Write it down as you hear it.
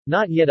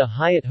Not yet a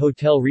Hyatt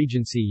Hotel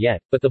Regency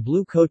yet, but the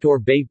Blue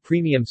Kotor Bay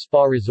Premium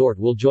Spa Resort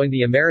will join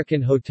the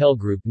American Hotel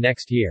Group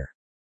next year.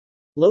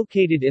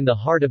 Located in the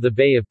heart of the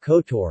Bay of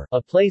Kotor, a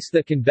place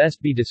that can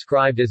best be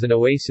described as an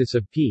oasis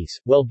of peace,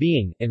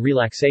 well-being, and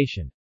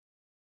relaxation.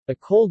 A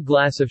cold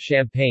glass of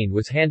champagne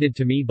was handed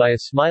to me by a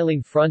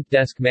smiling front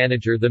desk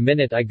manager the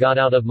minute I got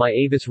out of my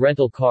Avis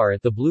rental car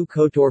at the Blue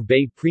Kotor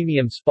Bay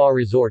Premium Spa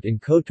Resort in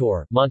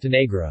Kotor,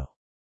 Montenegro.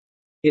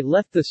 It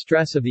left the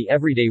stress of the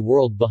everyday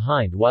world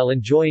behind while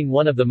enjoying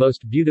one of the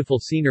most beautiful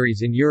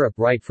sceneries in Europe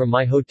right from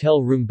my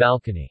hotel room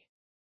balcony.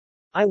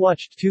 I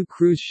watched 2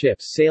 cruise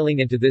ships sailing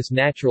into this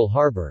natural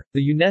harbor,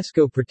 the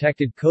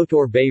UNESCO-protected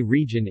Kotor Bay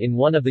region in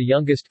one of the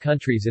youngest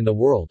countries in the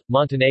world,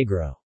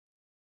 Montenegro.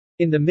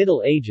 In the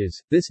Middle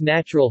Ages, this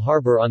natural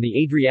harbor on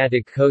the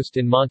Adriatic coast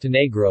in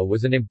Montenegro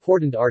was an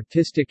important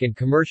artistic and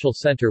commercial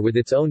center with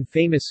its own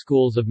famous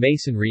schools of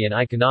masonry and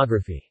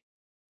iconography.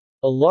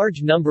 A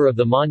large number of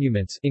the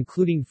monuments,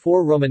 including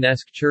 4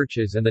 Romanesque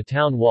churches and the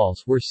town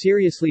walls, were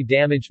seriously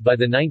damaged by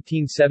the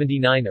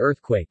 1979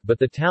 earthquake, but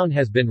the town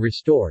has been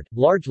restored,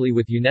 largely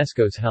with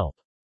UNESCO's help.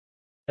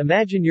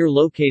 Imagine you're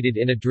located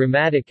in a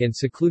dramatic and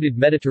secluded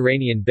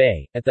Mediterranean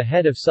bay, at the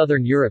head of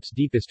southern Europe's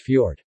deepest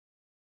fjord.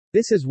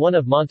 This is one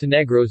of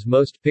Montenegro's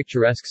most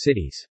picturesque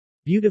cities.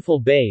 Beautiful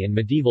bay and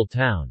medieval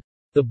town.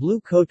 The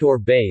Blue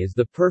Kotor Bay is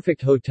the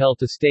perfect hotel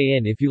to stay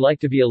in if you like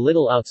to be a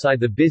little outside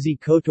the busy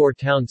Kotor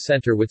town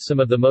center with some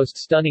of the most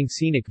stunning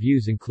scenic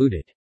views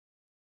included.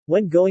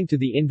 When going to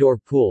the indoor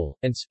pool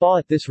and spa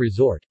at this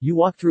resort, you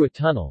walk through a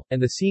tunnel, and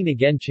the scene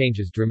again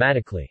changes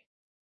dramatically.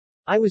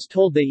 I was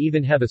told they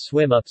even have a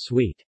swim-up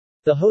suite.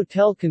 The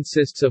hotel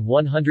consists of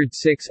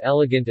 106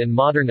 elegant and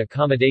modern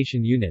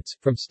accommodation units,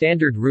 from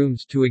standard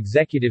rooms to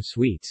executive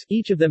suites,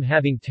 each of them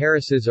having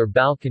terraces or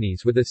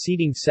balconies with a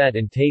seating set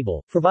and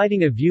table,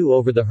 providing a view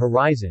over the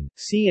horizon,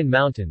 sea and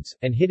mountains,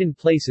 and hidden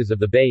places of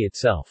the bay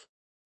itself.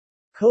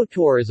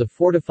 Kotor is a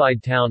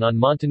fortified town on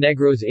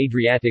Montenegro's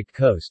Adriatic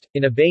coast,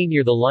 in a bay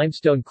near the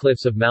limestone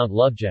cliffs of Mount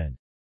Lovgen.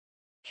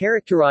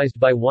 Characterized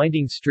by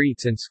winding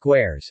streets and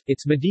squares,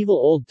 its medieval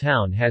old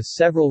town has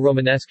several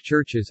Romanesque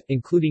churches,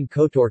 including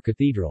Kotor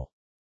Cathedral.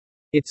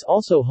 It's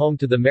also home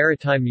to the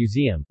Maritime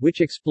Museum,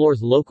 which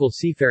explores local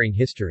seafaring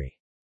history.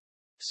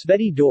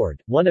 Sveti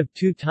Dord, one of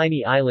 2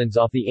 tiny islands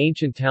off the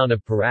ancient town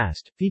of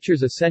Perast,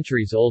 features a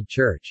centuries-old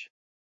church.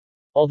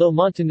 Although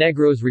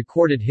Montenegro's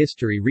recorded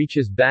history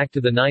reaches back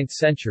to the 9th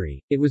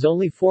century, it was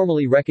only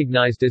formally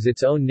recognized as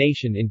its own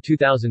nation in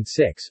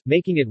 2006,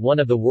 making it one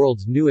of the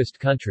world's newest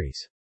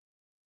countries.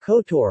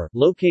 Kotor,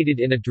 located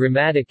in a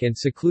dramatic and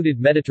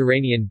secluded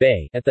Mediterranean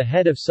bay, at the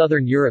head of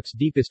southern Europe's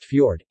deepest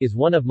fjord, is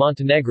one of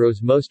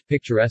Montenegro's most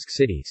picturesque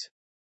cities.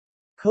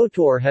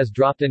 Kotor has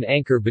dropped an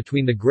anchor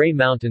between the Grey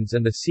Mountains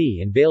and the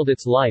sea and veiled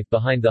its life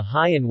behind the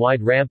high and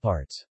wide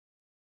ramparts.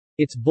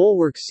 Its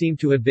bulwarks seem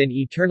to have been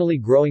eternally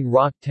growing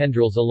rock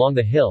tendrils along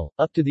the hill,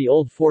 up to the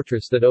old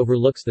fortress that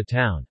overlooks the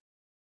town.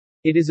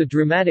 It is a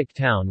dramatic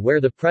town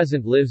where the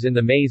present lives in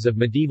the maze of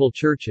medieval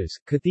churches,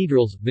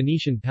 cathedrals,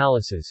 Venetian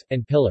palaces,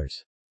 and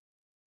pillars.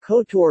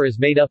 Kotor is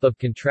made up of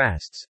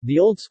contrasts, the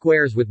old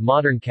squares with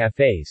modern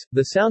cafes,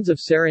 the sounds of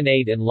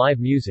serenade and live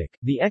music,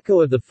 the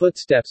echo of the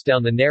footsteps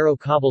down the narrow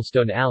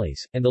cobblestone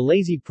alleys, and the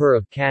lazy purr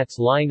of cats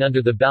lying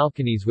under the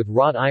balconies with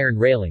wrought iron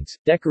railings,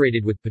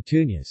 decorated with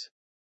petunias.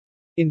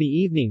 In the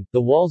evening, the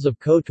walls of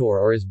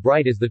Kotor are as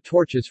bright as the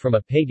torches from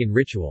a pagan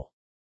ritual.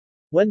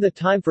 When the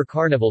time for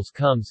carnivals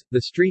comes,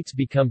 the streets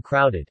become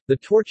crowded, the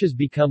torches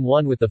become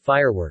one with the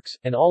fireworks,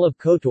 and all of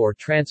Kotor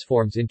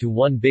transforms into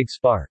one big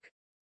spark.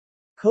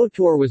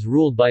 Kotor was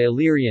ruled by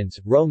Illyrians,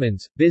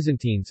 Romans,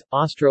 Byzantines,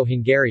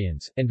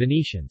 Austro-Hungarians, and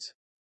Venetians.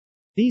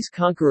 These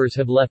conquerors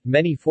have left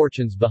many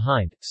fortunes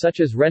behind, such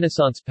as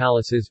Renaissance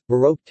palaces,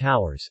 Baroque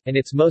towers, and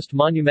its most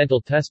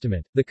monumental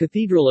testament, the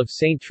Cathedral of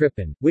St.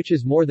 Tryphon, which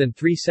is more than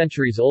 3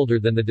 centuries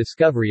older than the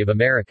discovery of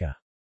America.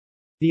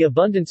 The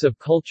abundance of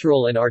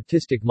cultural and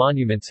artistic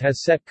monuments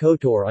has set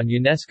Kotor on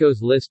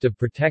UNESCO's list of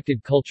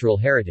protected cultural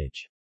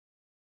heritage.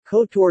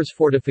 Kotor's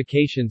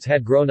fortifications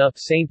had grown up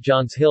St.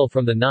 John's Hill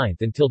from the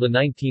 9th until the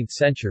 19th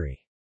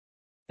century.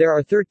 There are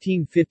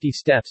 1350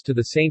 steps to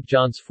the St.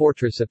 John's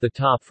Fortress at the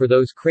top for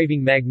those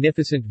craving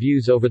magnificent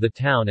views over the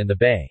town and the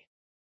bay.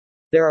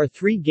 There are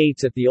 3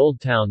 gates at the old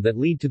town that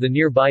lead to the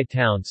nearby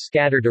towns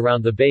scattered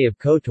around the Bay of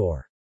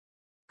Kotor.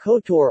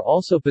 Kotor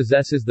also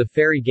possesses the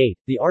Fairy Gate,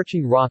 the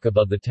arching rock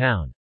above the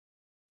town.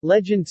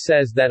 Legend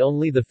says that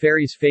only the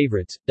fairy's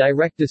favorites,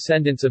 direct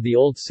descendants of the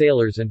old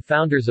sailors and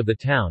founders of the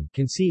town,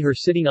 can see her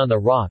sitting on the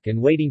rock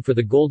and waiting for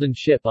the golden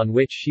ship on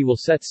which she will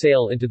set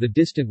sail into the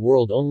distant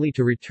world only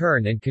to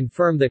return and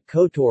confirm that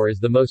Kotor is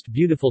the most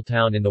beautiful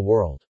town in the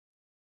world.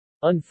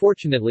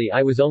 Unfortunately,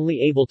 I was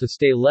only able to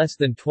stay less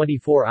than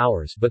 24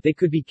 hours, but they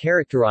could be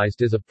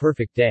characterized as a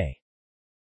perfect day.